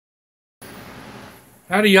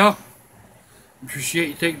Howdy, y'all. Appreciate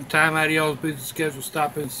you taking the time out of y'all's busy schedule to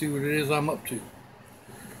stop in and see what it is I'm up to.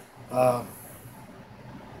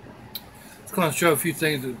 Just going to show a few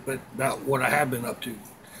things about what I have been up to.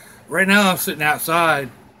 Right now I'm sitting outside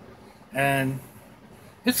and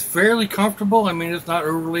it's fairly comfortable. I mean, it's not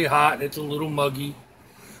overly hot. It's a little muggy.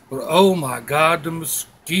 But oh my God, the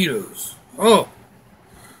mosquitoes. Oh,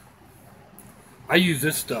 I use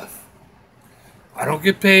this stuff. I don't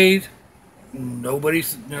get paid.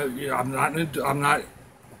 Nobody's, I'm not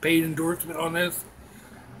paid endorsement on this.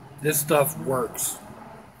 This stuff works.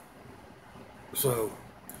 So,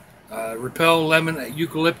 repel lemon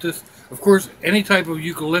eucalyptus. Of course, any type of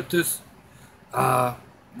eucalyptus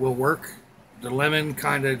will work. The lemon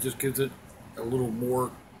kind of just gives it a little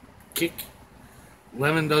more kick.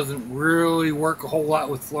 Lemon doesn't really work a whole lot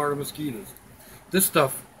with Florida mosquitoes. This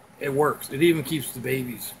stuff, it works. It even keeps the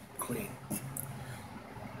babies clean.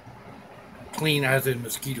 Clean as in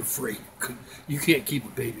mosquito free. You can't keep a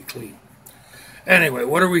baby clean. Anyway,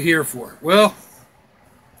 what are we here for? Well,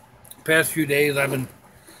 past few days I've been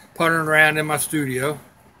puttering around in my studio,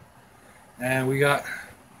 and we got,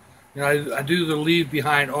 I do the leave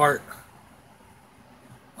behind art.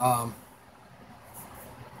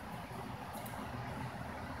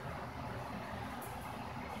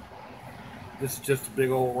 This is just a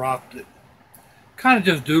big old rock that kind of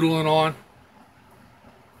just doodling on.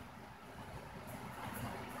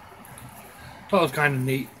 Thought it was kind of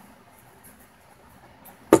neat.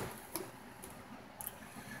 And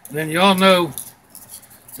then y'all know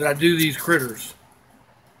that I do these critters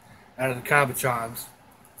out of the cabochons.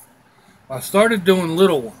 I started doing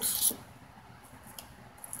little ones.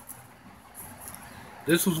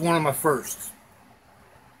 This was one of my first.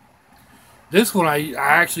 This one I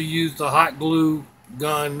actually used the hot glue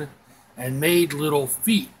gun and made little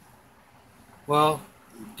feet. Well,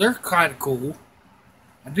 they're kind of cool.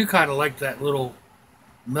 I do kind of like that little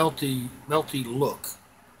melty look.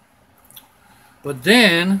 But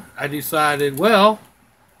then I decided, well,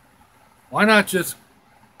 why not just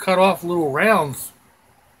cut off little rounds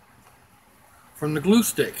from the glue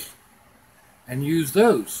stick and use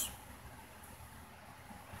those?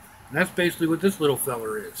 And that's basically what this little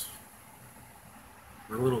feller is.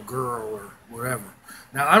 Or little girl or whatever.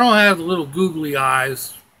 Now, I don't have the little googly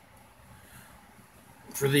eyes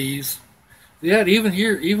for these. Yeah, even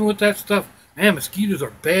here, even with that stuff, man, mosquitoes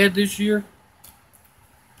are bad this year.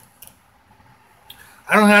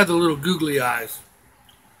 I don't have the little googly eyes.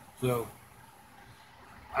 So,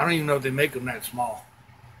 I don't even know if they make them that small.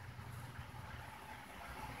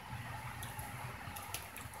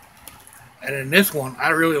 And in this one, I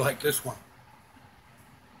really like this one.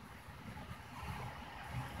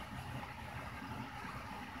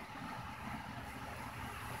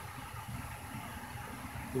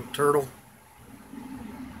 Little turtle.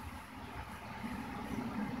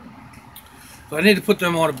 So I need to put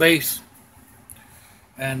them on a base.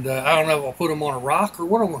 And I don't know if I'll put them on a rock or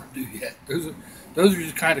what I want to do yet. Those are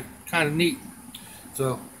just kind of neat.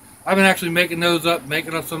 So I've been actually making those up,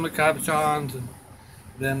 making up some of the cabochons, and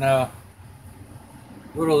then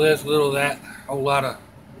little this, little that, whole lot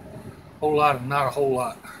of not a whole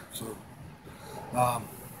lot. So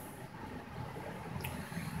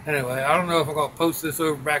anyway, I don't know if I'm gonna post this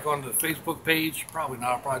over back onto the Facebook page. Probably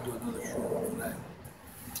not. I'll probably do another short on that.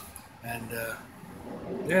 And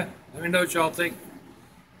yeah, let me know what y'all think.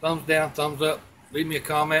 Thumbs down, thumbs up. Leave me a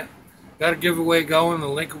comment. Got a giveaway going. The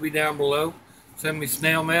link will be down below. Send me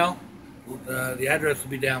snail mail. The address will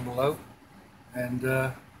be down below. And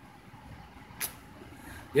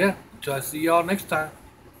yeah, until I see y'all next time.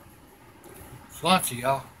 Sláinte,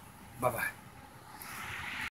 y'all. Bye-bye.